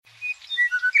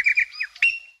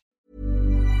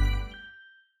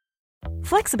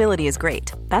Flexibility is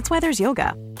great. That's why there's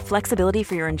yoga. Flexibility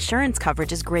for your insurance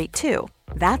coverage is great too.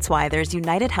 That's why there's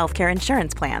United Healthcare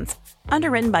Insurance Plans.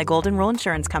 Underwritten by Golden Rule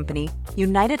Insurance Company,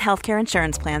 United Healthcare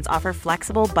Insurance Plans offer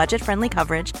flexible, budget-friendly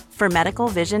coverage for medical,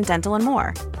 vision, dental, and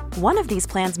more. One of these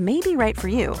plans may be right for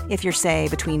you if you're, say,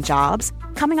 between jobs,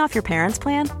 coming off your parents'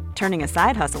 plan, turning a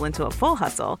side hustle into a full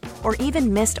hustle, or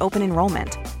even missed open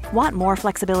enrollment. Want more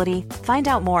flexibility? Find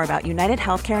out more about United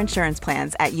Healthcare Insurance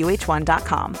Plans at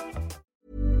uh1.com.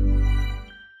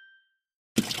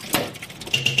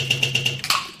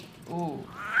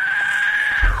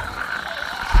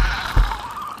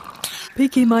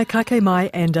 Piki mai, kake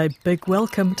mai, and a big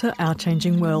welcome to Our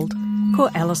Changing World. Ko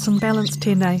Alison Balance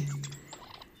tēnei.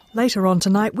 Later on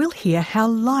tonight, we'll hear how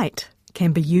light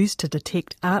can be used to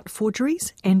detect art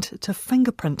forgeries and to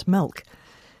fingerprint milk.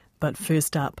 But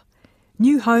first up,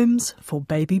 new homes for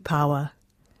baby paua.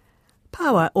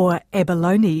 Paua, or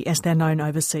abalone as they're known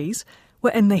overseas,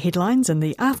 were in the headlines in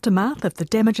the aftermath of the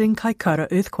damaging Kaikoura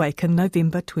earthquake in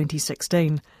November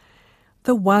 2016.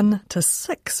 The 1 to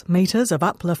 6 metres of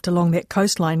uplift along that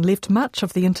coastline left much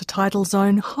of the intertidal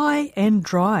zone high and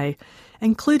dry,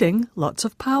 including lots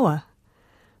of paua.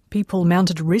 People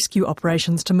mounted rescue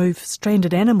operations to move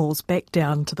stranded animals back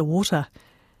down to the water.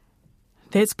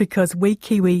 That's because we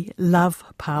Kiwi love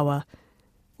paua,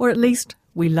 or at least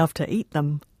we love to eat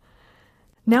them.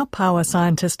 Now paua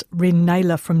scientist Ren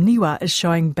Naylor from Niwa is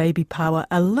showing baby paua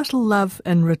a little love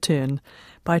in return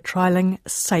by trialling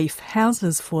safe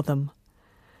houses for them.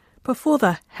 Before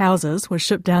the houses were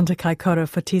shipped down to Kaikoura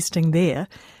for testing there,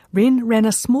 Ren ran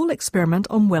a small experiment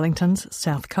on Wellington's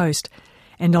south coast.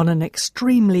 And on an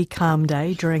extremely calm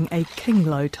day during a king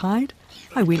low tide,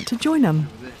 I went to join him.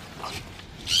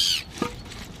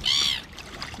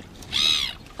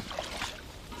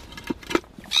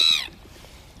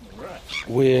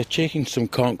 We're checking some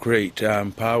concrete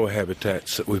paua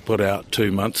habitats that we put out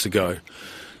 2 months ago.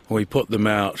 We put them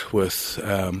out with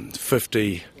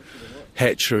 50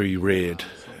 hatchery red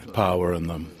paua in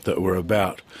them that were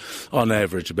on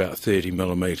average about 30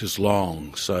 millimetres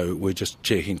long. So we're just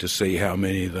checking to see how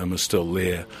many of them are still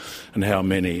there and how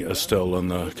many are still in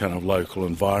the kind of local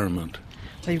environment.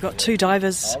 So you've got 2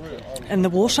 divers in the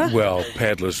water? Well,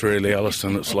 paddlers really,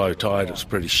 Alison. It's low tide, it's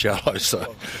pretty shallow,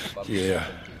 so yeah.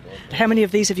 How many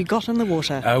of these have you got in the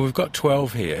water? We've got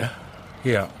 12 here,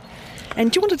 yeah.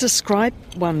 And do you want to describe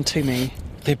one to me?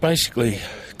 They're basically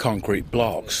concrete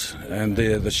blocks, and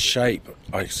they're the shape,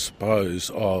 I suppose,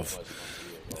 of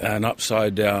an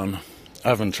upside-down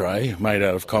oven tray made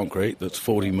out of concrete that's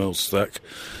 40 mils thick.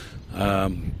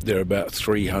 They're about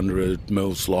 300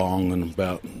 mils long and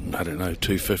about,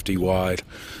 250 wide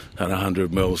and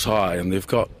 100 mils high, and they've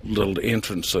got little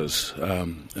entrances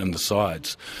in the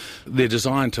sides. They're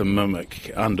designed to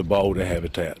mimic underboulder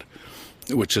habitat,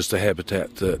 which is the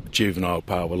habitat that juvenile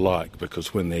paua like,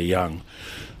 because when they're young,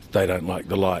 they don't like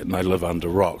the light and they live under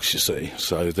rocks, you see.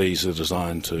 So these are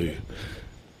designed to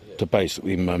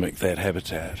basically mimic that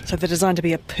habitat. So they're designed to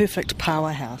be a perfect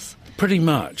paua house? Pretty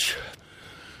much.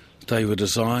 They were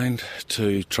designed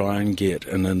to try and get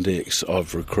an index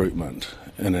of recruitment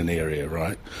in an area,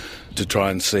 right? To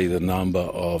try and see the number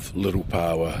of little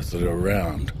paua that are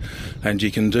around. And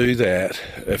you can do that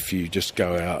if you just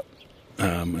go out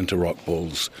into rock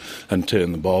pools and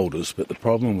turn the boulders, but the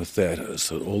problem with that is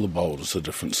that all the boulders are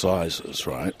different sizes,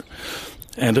 right?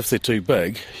 And if they're too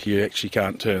big, you actually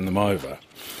can't turn them over.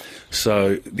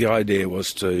 So the idea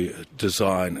was to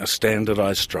design a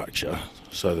standardised structure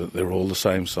so that they're all the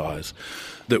same size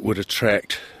that would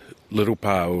attract little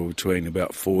paua between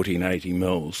about 40 and 80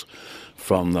 mils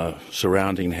from the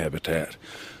surrounding habitat,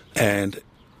 and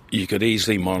you could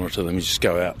easily monitor them. You just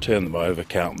go out, turn them over,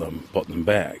 count them, put them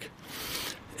back.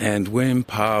 And when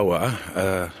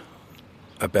paua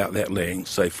about that length,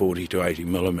 say 40 to 80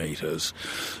 millimetres,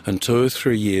 in 2 or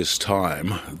 3 years'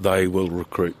 time, they will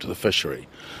recruit to the fishery,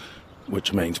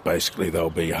 which means basically they'll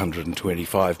be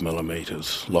 125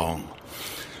 millimetres long.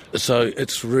 So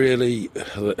it's really,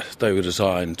 they were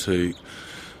designed to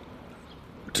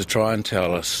try and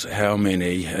tell us how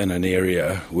many in an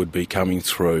area would be coming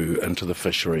through into the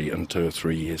fishery in 2 or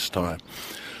 3 years' time.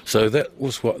 So that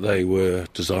was what they were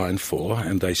designed for,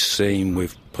 and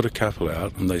we've put a couple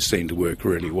out, and they seem to work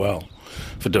really well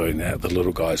for doing that. The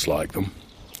little guys like them.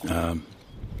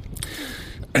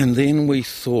 And then we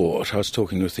thought, I was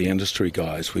talking with the industry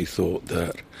guys, we thought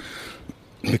that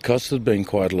because there'd been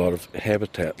quite a lot of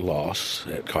habitat loss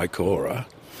at Kaikoura,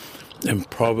 and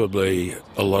probably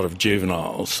a lot of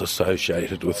juveniles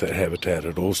associated with that habitat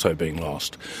had also been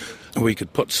lost, we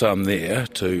could put some there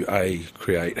to A,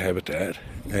 create habitat,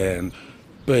 and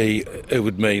B, it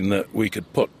would mean that we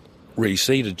could put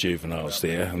reseeded juveniles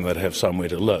there and they'd have somewhere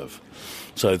to live.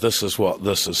 So this is what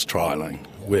this is trialling,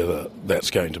 whether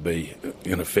that's going to be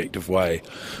an effective way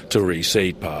to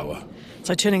reseed paua.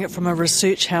 So turning it from a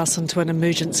research house into an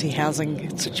emergency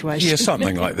housing situation. Yeah,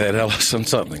 something like that, Alison,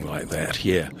 something like that,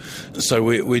 yeah. So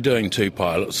we're doing 2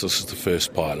 pilots. This is the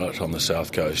first pilot on the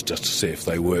south coast just to see if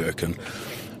they work. And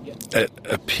it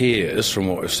appears, from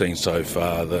what we've seen so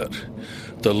far, that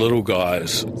the little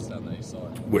guys,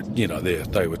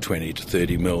 they were 20 to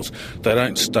 30 mils. They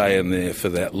don't stay in there for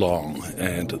that long.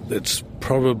 And it's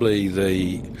probably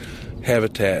the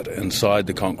habitat inside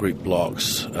the concrete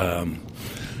blocks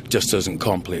just isn't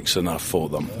complex enough for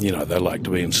them. They like to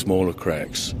be in smaller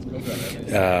cracks.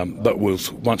 But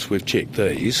once we've checked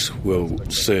these, we'll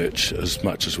search as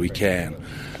much as we can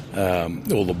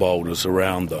all the boulders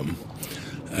around them,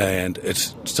 and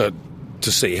it's so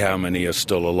to see how many are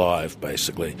still alive,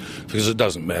 basically, because it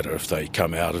doesn't matter if they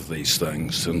come out of these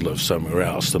things and live somewhere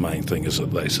else. The main thing is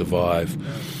that they survive.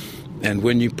 And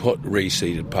when you put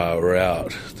reseeded paua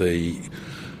out,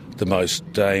 the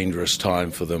most dangerous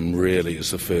time for them really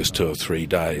is the first 2 or 3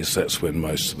 days. That's when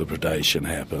most of the predation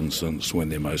happens, and it's when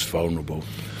they're most vulnerable.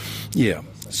 Yeah,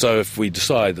 so if we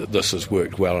decide that this has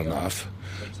worked well enough,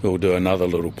 we'll do another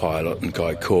little pilot in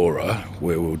Kaikoura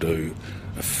where we'll do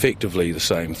effectively the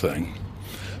same thing,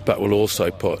 but we'll also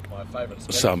put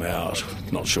some out,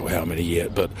 not sure how many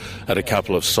yet, but at a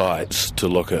couple of sites to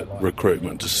look at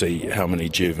recruitment to see how many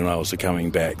juveniles are coming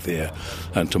back there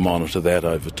and to monitor that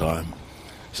over time.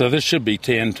 So this should be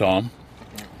 10, Tom.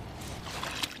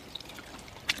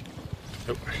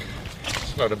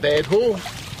 It's not a bad haul.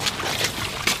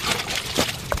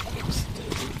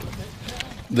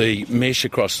 The mesh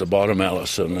across the bottom,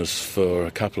 Alison, is for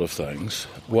a couple of things.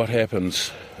 What happens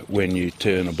when you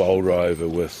turn a boulder over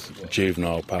with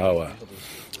juvenile paua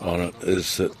on it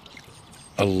is that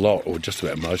a lot, or just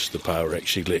about most of the paua,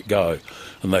 actually let go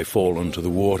and they fall into the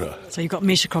water. So you've got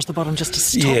mesh across the bottom just to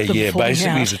stop them falling out.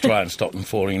 Basically to try and stop them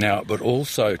falling out, but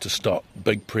also to stop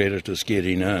big predators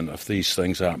getting in if these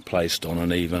things aren't placed on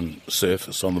an even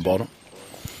surface on the bottom.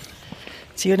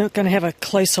 So you're not going to have a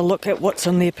closer look at what's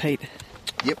in there, Pete?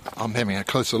 Yep, I'm having a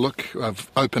closer look. I've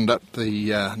opened up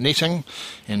the netting,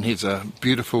 and here's a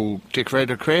beautiful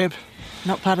decorator crab.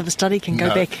 Not part of the study, can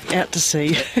go back out to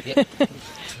sea. Yep.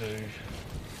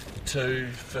 Two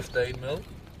 15 mil.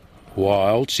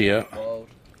 Wilds, yeah. Wild.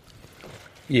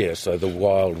 Yeah, so the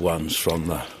wild ones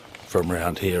from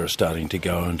around here are starting to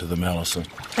go into the Malison.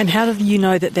 And how do you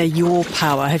know that they're your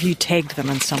paua? Have you tagged them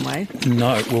in some way?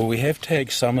 No, well, we have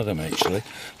tagged some of them actually,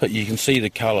 but you can see the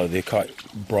colour. They're quite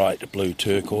bright blue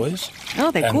turquoise.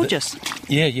 Oh, they're gorgeous.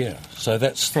 Yeah. So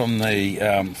that's from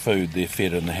the food they're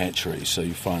fed in the hatchery, so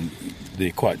you find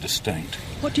they're quite distinct.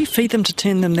 What do you feed them to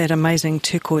turn them that amazing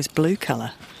turquoise blue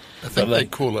colour? I think they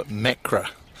call it macra,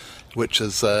 which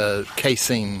is a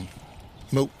casein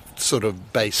milk sort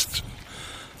of based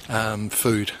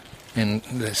food, and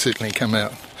they certainly come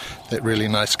out that really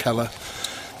nice colour.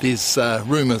 There's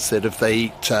rumours that if they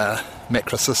eat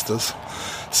macrocystis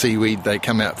seaweed, they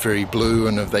come out very blue,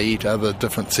 and if they eat other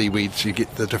different seaweeds, you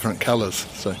get the different colours.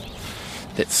 So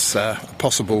that's a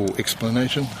possible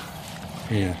explanation.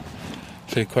 Yeah.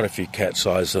 So quite a few cat's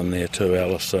eyes in there too,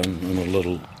 Alison, and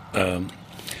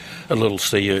a little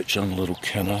sea urchin, a little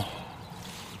kinner.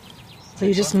 So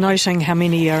you're just noting how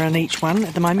many are in each one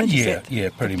at the moment? Yeah,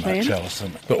 pretty much,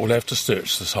 Alison. But we'll have to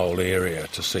search this whole area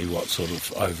to see what sort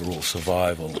of overall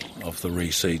survival of the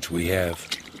reseeds we have.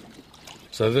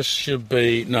 So this should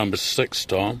be number 6,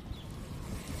 Tom.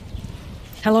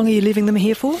 How long are you leaving them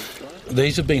here for?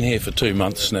 These have been here for 2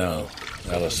 months now,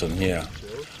 Alison, yeah.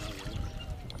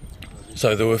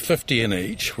 So there were 50 in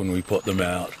each when we put them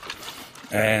out,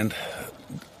 and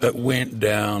it went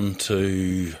down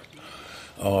to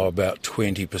about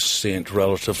 20%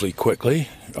 relatively quickly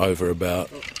over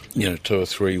about 2 or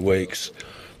 3 weeks,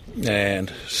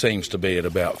 and seems to be at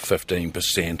about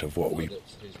 15% of what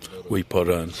we put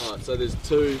in. Right, so there's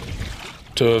two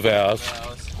of ours.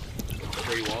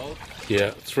 3 wild.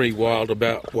 Yeah, 3 wild,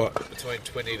 about what? Between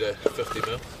 20 to 50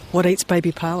 mil. What eats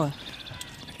baby paua?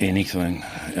 Anything,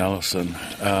 Alison.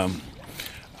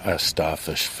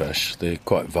 Starfish fish, they're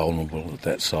quite vulnerable at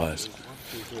that size.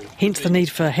 Hence the need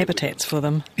for habitats for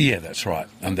them. Yeah, that's right,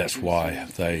 and that's why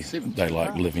they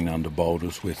like living under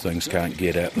boulders where things can't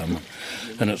get at them,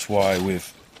 and it's why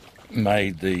we've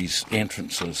made these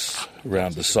entrances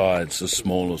around the sides as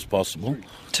small as possible.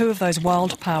 2 of those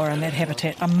wild paua in that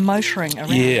habitat are motoring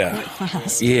around quite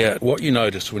fast. Yeah, what you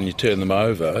notice when you turn them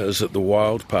over is that the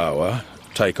wild paua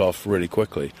take off really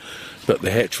quickly, but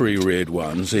the hatchery reared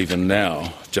ones, even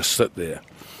now, just sit there,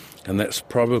 and that's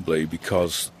probably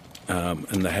because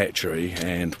in the hatchery,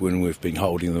 and when we've been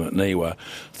holding them at Niwa,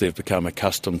 they've become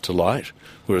accustomed to light,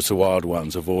 whereas the wild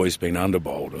ones have always been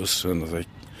underboulders, and if they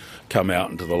come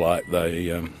out into the light, they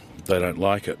don't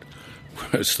like it.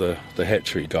 Whereas the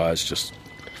hatchery guys just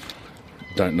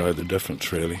don't know the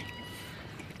difference, really.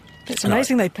 It's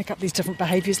amazing they pick up these different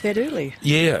behaviours that early.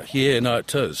 Yeah, no,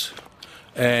 it is.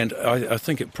 And I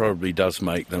think it probably does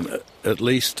make them, at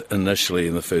least initially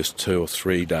in the first 2 or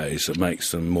 3 days, it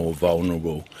makes them more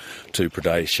vulnerable to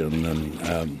predation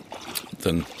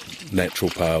than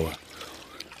natural paua.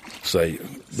 So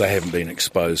they haven't been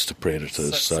exposed to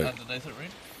predators. So underneath it, Ren?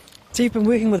 So you've been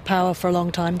working with paua for a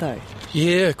long time, though?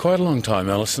 Yeah, quite a long time,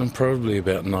 Alison. Probably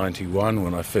about 91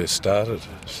 when I first started.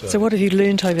 So what have you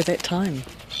learnt over that time?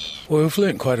 Well, we've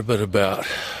learnt quite a bit about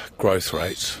growth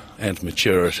rates and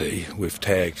maturity. We've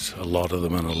tagged a lot of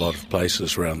them in a lot of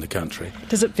places around the country.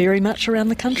 Does it vary much around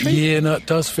the country? Yeah, no, it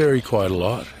does vary quite a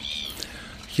lot.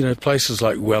 You know, places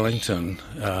like Wellington,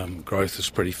 growth is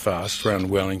pretty fast. Around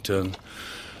Wellington,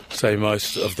 say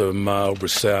most of the Marlborough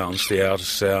Sounds, the Outer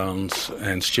Sounds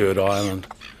and Stewart Island,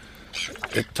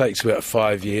 it takes about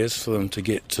 5 years for them to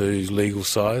get to legal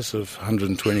size of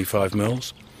 125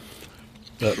 mils.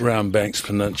 But around Banks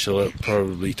Peninsula, it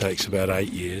probably takes about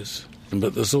 8 years.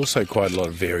 But there's also quite a lot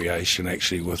of variation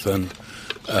actually within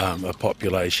a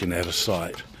population at a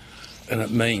site. And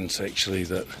it means actually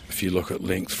that if you look at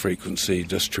length, frequency,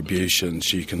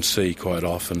 distributions, you can see quite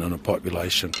often in a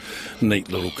population neat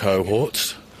little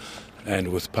cohorts.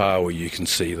 And with paua you can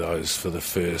see those for the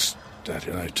first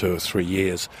 2 or 3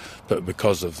 years. But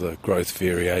because of the growth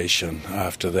variation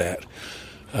after that,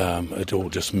 it all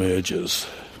just merges.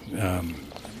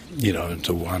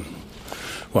 Into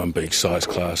one big size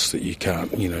class that you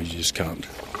just can't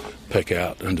pick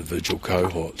out individual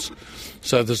cohorts.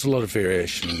 So there's a lot of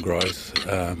variation in growth.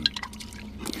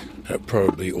 It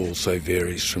probably also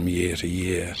varies from year to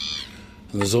year.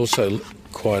 And there's also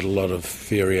quite a lot of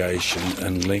variation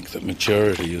in length at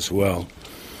maturity as well.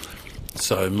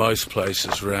 So most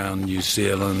places around New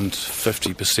Zealand,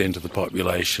 50% of the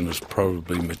population is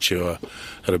probably mature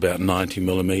at about 90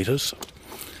 millimetres.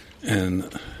 And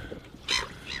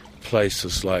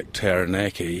places like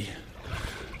Taranaki,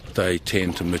 they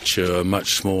tend to mature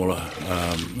much smaller,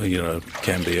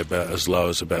 can be about as low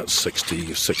as about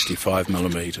 60, 65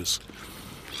 millimetres.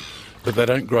 But they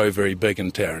don't grow very big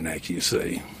in Taranaki, you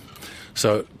see.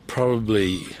 So it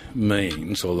probably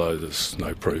means, although there's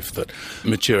no proof, that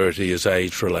maturity is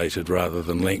age-related rather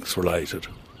than length-related.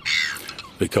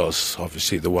 Because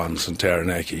obviously the ones in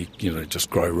Taranaki, just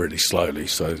grow really slowly,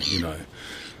 so,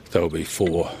 they'll be 3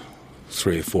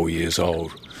 or 4 years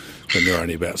old when they're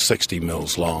only about 60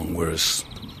 mils long, whereas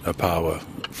a paua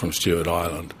from Stewart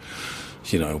Island,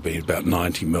 will be about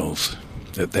 90 mils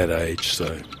at that age.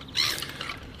 So,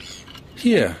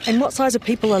 yeah. And what size are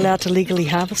people allowed to legally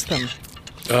harvest them?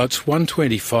 It's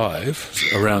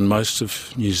 125 around most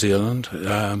of New Zealand.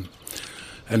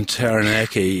 In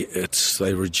Taranaki,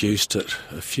 they reduced it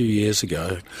a few years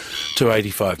ago to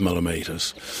 85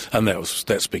 millimetres, and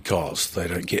that's because they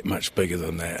don't get much bigger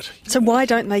than that. So why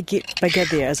don't they get bigger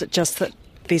there? Is it just that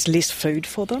there's less food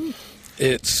for them?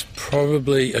 It's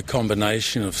probably a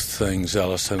combination of things,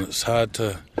 Alison. It's hard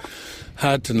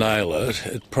to nail it.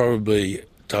 It probably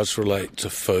does relate to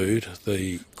food,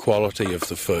 the quality of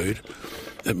the food.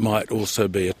 It might also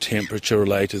be a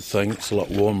temperature-related thing. It's a lot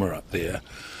warmer up there.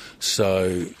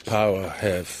 So paua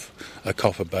have a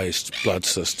copper-based blood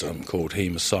system called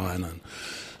hemocyanin,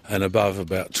 and above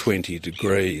about 20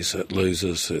 degrees it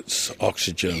loses its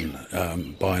oxygen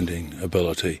binding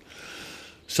ability.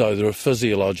 So there are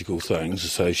physiological things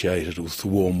associated with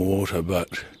warm water, but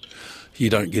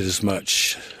you don't get as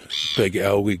much big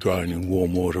algae growing in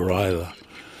warm water either.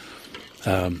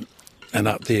 And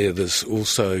up there's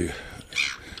also...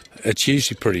 It's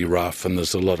usually pretty rough and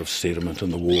there's a lot of sediment in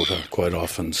the water quite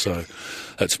often, so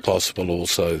it's possible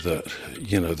also that,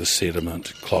 the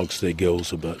sediment clogs their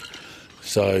gills a bit.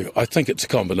 So I think it's a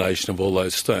combination of all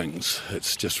those things.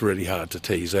 It's just really hard to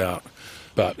tease out.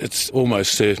 But it's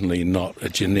almost certainly not a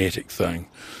genetic thing,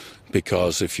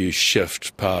 because if you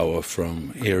shift paua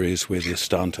from areas where they're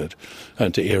stunted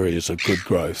into areas of good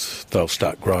growth, they'll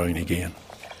start growing again.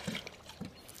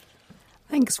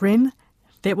 Thanks, Ren.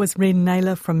 That was Ren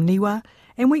Naylor from Niwa,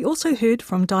 and we also heard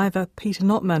from diver Peter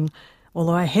Notman,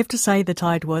 although I have to say the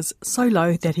tide was so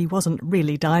low that he wasn't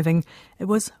really diving, it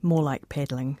was more like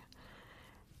paddling.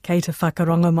 Kei te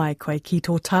whakaronga mai koe ki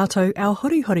tō tātou ao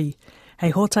horihori,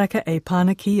 hei hōtaka e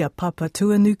pānaki a Papa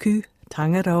Tuanuku,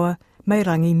 Tangaroa, me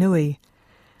rangi nui.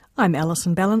 I'm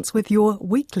Alison Balance with your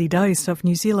weekly dose of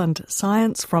New Zealand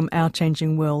science from our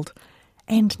changing world.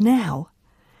 And now...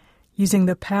 using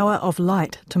the power of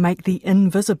light to make the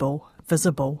invisible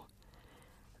visible.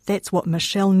 That's what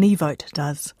Michelle Nevote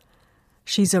does.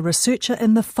 She's a researcher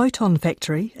in the Photon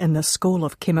Factory in the School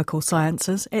of Chemical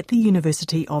Sciences at the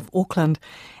University of Auckland,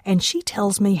 and she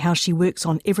tells me how she works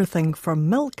on everything from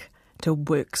milk to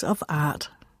works of art.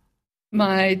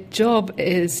 My job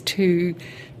is to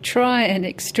try and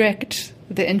extract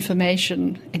the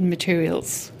information in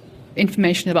materials,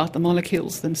 information about the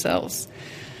molecules themselves,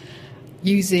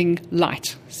 using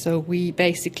light. So we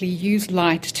basically use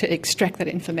light to extract that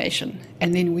information,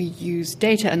 and then we use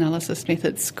data analysis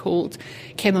methods called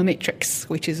chemometrics,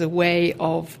 which is a way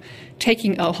of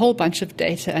taking a whole bunch of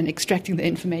data and extracting the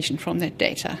information from that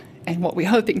data. And what we're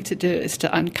hoping to do is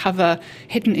to uncover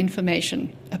hidden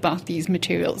information about these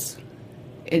materials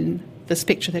in this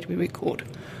picture that we record.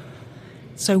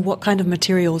 So what kind of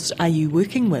materials are you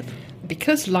working with?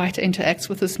 Because light interacts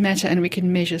with this matter and we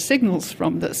can measure signals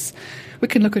from this, we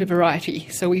can look at a variety.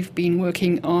 So we've been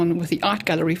working on, with the art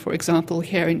gallery, for example,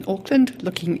 here in Auckland,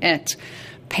 looking at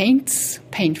paints,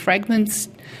 paint fragments,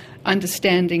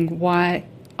 understanding why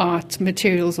art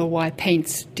materials or why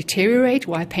paints deteriorate,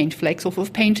 why paint flakes off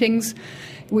of paintings.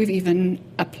 We've even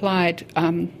applied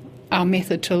our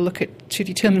method to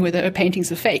determine whether a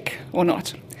painting's a fake or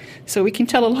not. So we can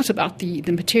tell a lot about the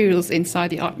materials inside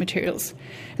the art materials.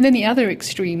 And then the other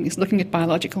extreme is looking at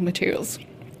biological materials.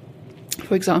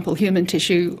 For example, human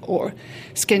tissue or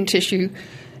skin tissue,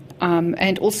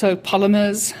 and also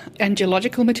polymers and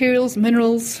geological materials,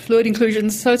 minerals, fluid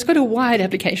inclusions. So it's got a wide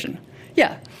application.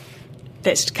 Yeah.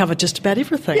 That's covered just about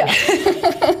everything. Yeah.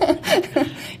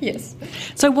 Yes.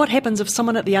 So what happens if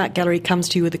someone at the art gallery comes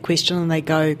to you with a question and they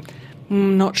go,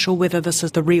 not sure whether this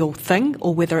is the real thing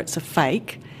or whether it's a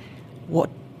fake? What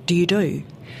do you do?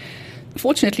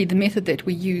 Fortunately, the method that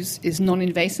we use is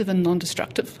non-invasive and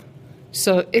non-destructive.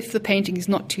 So if the painting is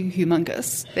not too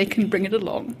humongous, they can bring it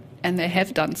along, and they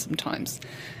have done sometimes.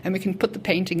 And we can put the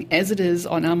painting as it is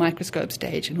on our microscope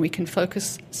stage, and we can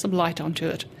focus some light onto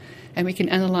it. And we can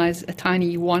analyze a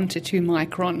tiny 1 to 2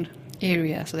 micron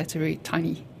area, so that's a very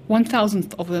tiny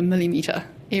 1,000th of a millimeter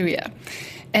area,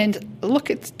 and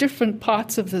look at different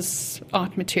parts of this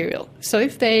art material. So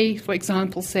if they, for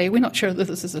example, say, we're not sure that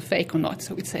this is a fake or not,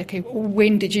 so we'd say, okay,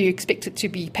 when did you expect it to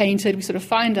be painted? We sort of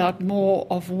find out more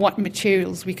of what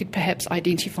materials we could perhaps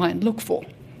identify and look for.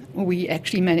 We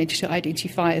actually managed to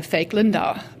identify a fake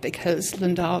Lindau, because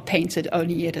Lindau painted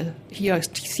only he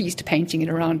ceased painting it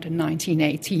around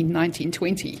 1918,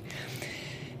 1920.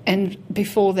 And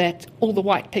before that, all the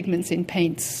white pigments in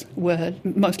paints were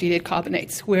mostly lead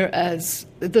carbonates, whereas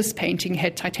this painting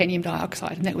had titanium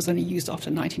dioxide, and that was only used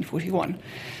after 1941.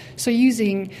 So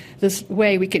using this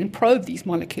way, we can probe these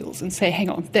molecules and say, hang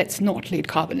on, that's not lead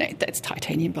carbonate, that's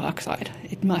titanium dioxide.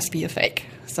 It must be a fake.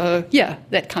 So, yeah,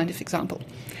 that kind of example.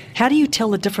 How do you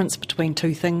tell the difference between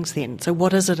two things then? So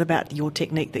what is it about your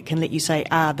technique that can let you say,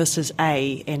 this is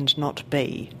A and not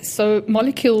B? So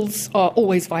molecules are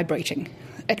always vibrating.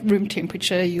 At room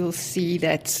temperature, you'll see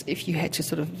that if you had to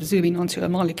sort of zoom in onto a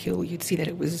molecule, you'd see that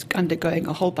it was undergoing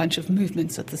a whole bunch of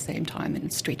movements at the same time,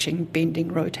 and stretching,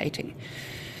 bending, rotating.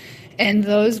 And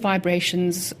those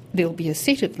vibrations, there'll be a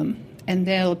set of them, and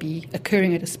they'll be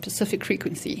occurring at a specific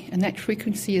frequency. And that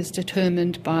frequency is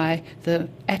determined by the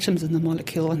atoms in the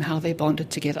molecule and how they're bonded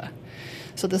together.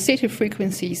 So the set of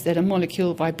frequencies that a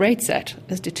molecule vibrates at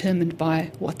is determined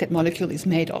by what that molecule is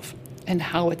made of and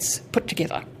how it's put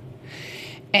together.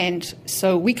 And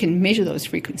so we can measure those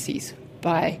frequencies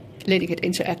by letting it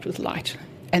interact with light.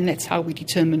 And that's how we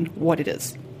determine what it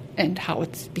is and how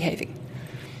it's behaving.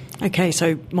 Okay,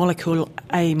 so molecule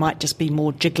A might just be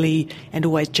more jiggly and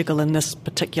always jiggle in this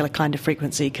particular kind of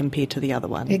frequency compared to the other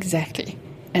one. Exactly.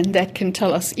 And that can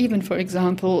tell us, even, for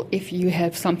example, if you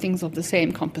have some things of the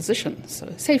same composition.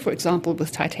 So say, for example,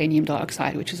 with titanium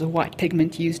dioxide, which is a white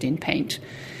pigment used in paint,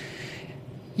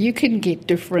 you can get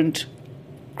different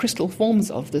crystal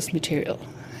forms of this material.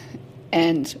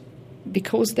 And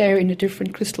because they're in a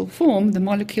different crystal form, the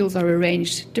molecules are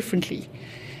arranged differently.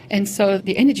 And so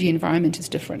the energy environment is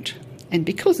different. And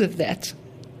because of that,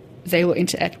 they will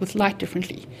interact with light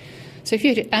differently. So if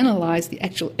you had to analyze the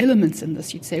actual elements in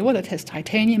this, you'd say, well, it has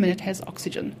titanium and it has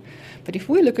oxygen. But if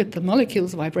we look at the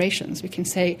molecule's vibrations, we can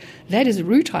say that is a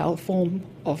rutile form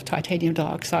of titanium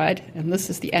dioxide, and this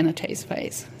is the anatase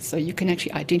phase. So you can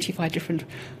actually identify different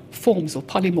forms or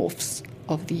polymorphs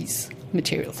of these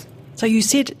materials. So you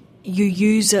said you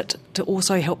use it to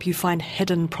also help you find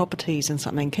hidden properties in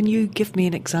something. Can you give me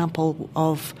an example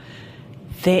of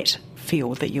that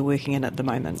field that you're working in at the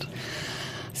moment?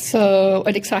 So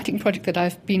an exciting project that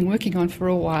I've been working on for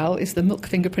a while is the milk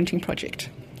fingerprinting project.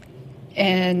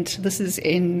 And this is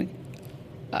in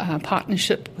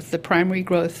partnership with the Primary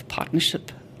Growth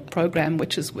Partnership Program,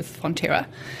 which is with Fonterra.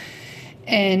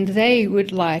 And they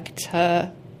would like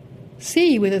to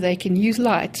see whether they can use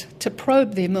light to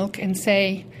probe their milk and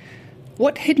say,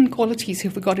 what hidden qualities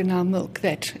have we got in our milk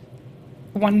that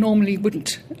one normally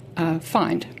wouldn't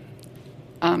find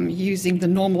using the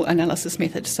normal analysis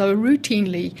method. So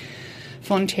routinely,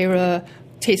 Fonterra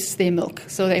tests their milk.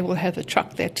 So they will have a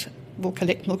truck that will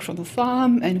collect milk from the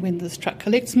farm, and when this truck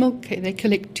collects milk, they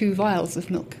collect 2 vials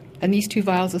of milk. And these 2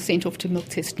 vials are sent off to Milk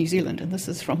Test New Zealand, and this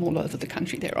is from all over the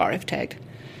country. They're RF tagged.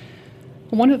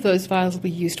 One of those vials will be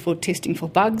used for testing for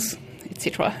bugs,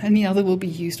 etc., and the other will be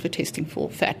used for testing for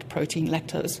fat, protein,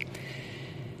 lactose.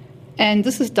 And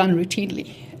this is done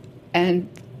routinely. And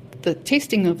the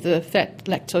testing of the fat,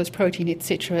 lactose, protein,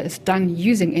 etc. is done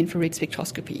using infrared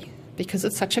spectroscopy because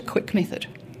it's such a quick method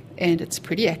and it's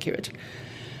pretty accurate.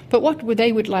 But what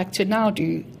they would like to now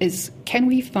do is, can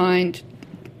we find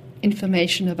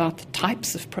information about the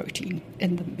types of protein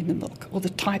in the milk or the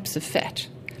types of fat?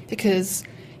 Because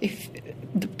if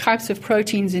the types of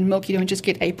proteins in milk, you don't just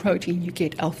get a protein, you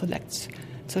get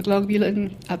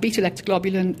alpha-lactoglobulin,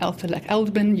 beta-lactoglobulin,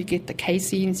 alpha-lactalbumin, you get the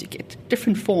caseins, you get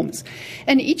different forms.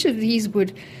 And each of these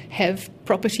would have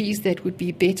properties that would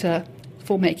be better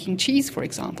for making cheese, for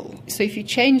example. So if you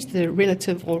change the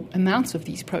relative or amounts of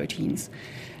these proteins,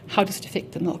 how does it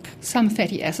affect the milk? Some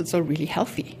fatty acids are really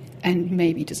healthy and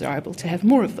may be desirable to have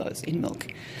more of those in milk.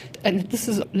 And this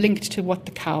is linked to what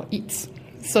the cow eats.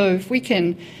 So if we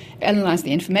can analyse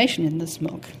the information in this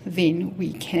milk, then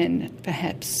we can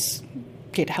perhaps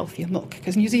get healthier milk.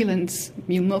 Because New Zealand's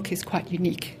milk is quite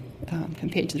unique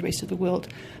compared to the rest of the world.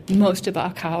 Most of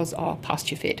our cows are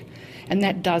pasture-fed, and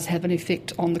that does have an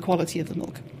effect on the quality of the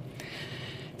milk.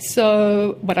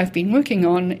 So what I've been working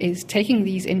on is taking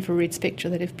these infrared spectra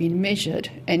that have been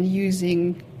measured and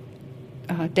using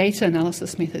data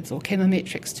analysis methods or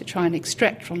chemometrics to try and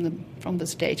extract from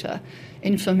this data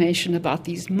information about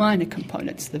these minor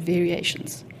components, the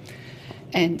variations.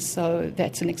 And so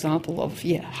that's an example of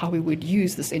how we would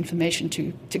use this information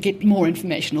to get more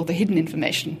information or the hidden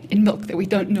information in milk that we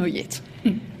don't know yet.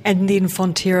 And then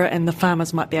Fonterra and the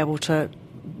farmers might be able to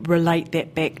relate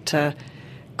that back to,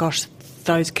 gosh,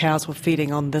 those cows were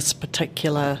feeding on this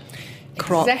particular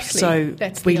crop. Exactly. So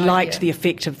that's we the liked idea. the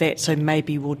effect of that, so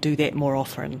maybe we'll do that more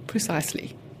often.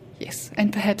 Precisely, yes.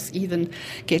 And perhaps even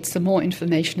get some more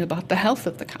information about the health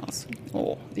of the cows.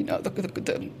 Or,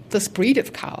 this breed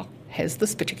of cow has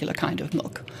this particular kind of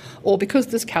milk. Or because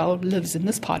this cow lives in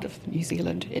this part of New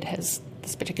Zealand, it has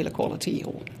this particular quality.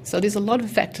 So there's a lot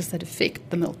of factors that affect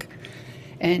the milk.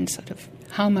 And sort of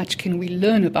how much can we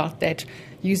learn about that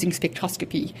using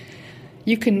spectroscopy?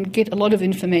 You can get a lot of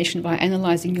information by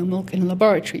analysing your milk in a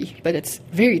laboratory, but it's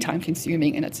very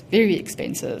time-consuming and it's very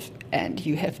expensive, and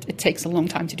it takes a long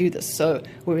time to do this. So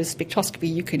whereas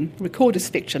spectroscopy, you can record a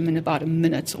spectrum in about a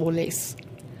minute or less,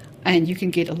 and you can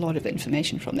get a lot of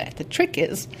information from that. The trick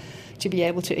is to be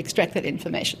able to extract that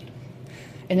information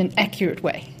in an accurate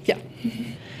way. Yeah.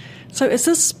 So is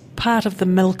this part of the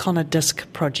Milk on a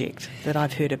Disc project that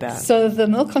I've heard about? So the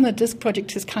Milk on a Disc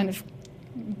project has kind of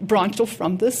branched off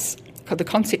from this. The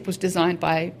concept was designed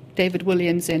by David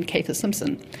Williams and Cather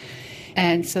Simpson.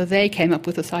 And so they came up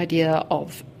with this idea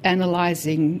of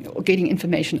analysing or getting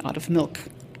information out of milk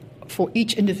for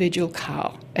each individual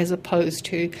cow, as opposed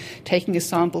to taking a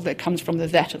sample that comes from the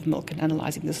vat of milk and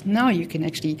analysing this. Now you can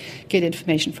actually get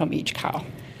information from each cow.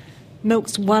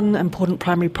 Milk's one important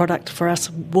primary product for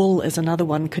us. Wool is another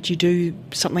one. Could you do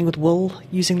something with wool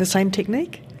using the same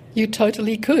technique? You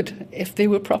totally could. If there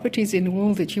were properties in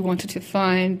wool that you wanted to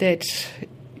find that,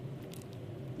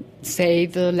 say,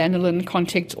 the lanolin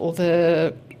content or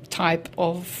the type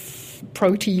of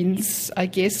proteins, I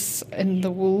guess, in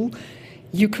the wool,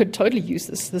 you could totally use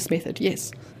this method,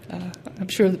 yes. I'm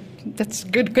sure that's a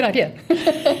good idea.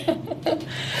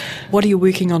 What are you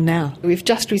working on now? We've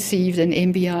just received an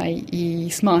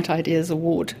MBIE Smart Ideas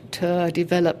Award to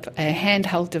develop a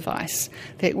handheld device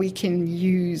that we can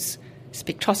use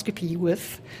spectroscopy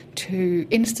with to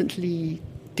instantly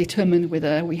determine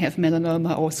whether we have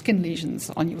melanoma or skin lesions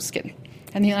on your skin.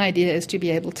 And the idea is to be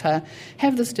able to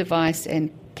have this device and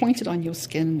point it on your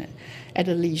skin at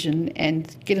a lesion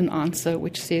and get an answer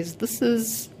which says this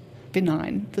is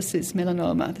benign, this is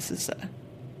melanoma, this is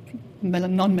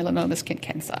non-melanoma skin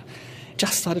cancer.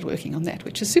 Just started working on that,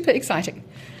 which is super exciting.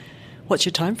 What's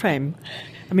your time frame?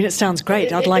 I mean, it sounds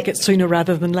great. I'd like it sooner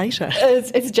rather than later.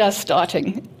 It's just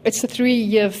starting. It's a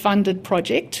 3-year funded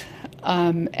project,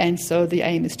 and so the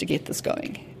aim is to get this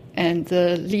going. And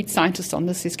the lead scientist on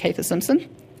this is Cather Simpson,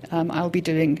 I'll be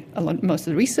doing most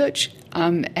of the research,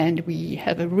 and we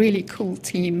have a really cool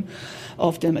team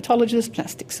of dermatologists,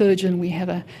 plastic surgeon, we have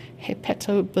a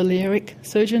hepatobiliaric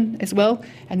surgeon as well,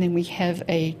 and then we have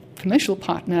a commercial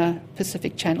partner,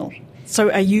 Pacific Channel.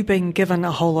 So are you being given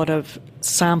a whole lot of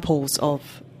samples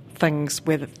of things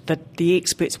where the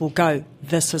experts will go,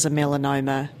 this is a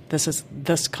melanoma, this is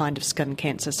this kind of skin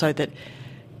cancer, so that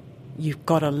you've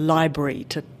got a library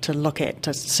to look at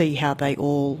to see how they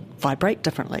all vibrate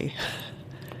differently?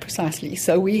 Precisely.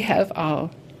 So we have our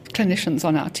clinicians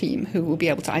on our team who will be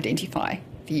able to identify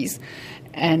these,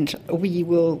 and we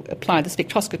will apply the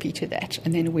spectroscopy to that,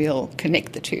 and then we'll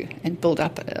connect the two and build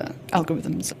up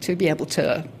algorithms to be able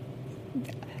to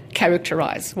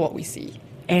characterize what we see.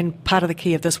 And part of the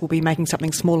key of this will be making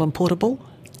something small and portable?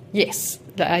 Yes,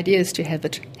 the idea is to have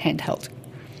it handheld,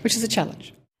 which is a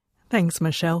challenge. Thanks,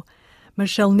 Michelle.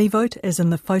 Michelle Nevote is in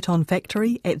the Photon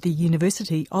Factory at the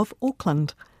University of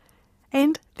Auckland.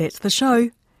 And that's the show.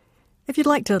 If you'd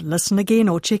like to listen again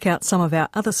or check out some of our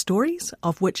other stories,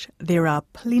 of which there are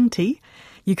plenty,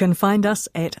 you can find us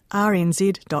at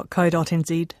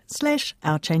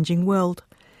rnz.co.nz/ourchangingworld.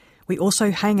 We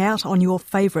also hang out on your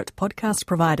favourite podcast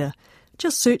provider.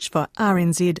 Just search for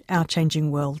RNZ Our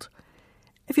Changing World.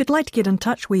 If you'd like to get in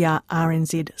touch, we are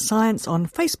RNZ Science on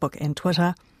Facebook and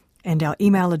Twitter, and our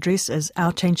email address is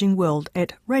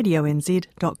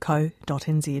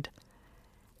ourchangingworld@radionz.co.nz.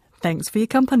 Thanks for your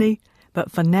company,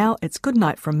 but for now it's good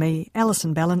night from me,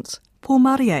 Alison Balance, Paul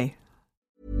Marie.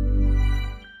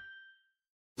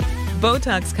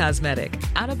 Botox Cosmetic,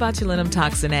 out of botulinum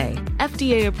toxin A,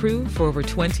 FDA approved for over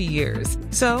 20 years.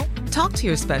 So, talk to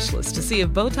your specialist to see if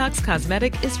Botox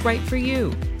Cosmetic is right for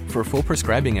you. For full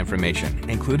prescribing information,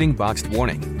 including boxed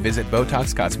warning, visit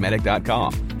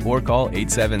BotoxCosmetic.com or call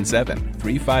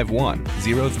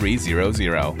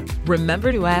 877-351-0300.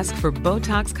 Remember to ask for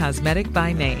Botox Cosmetic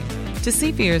by name. To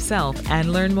see for yourself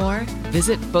and learn more,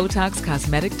 visit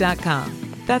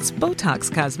BotoxCosmetic.com. That's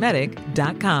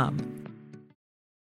BotoxCosmetic.com.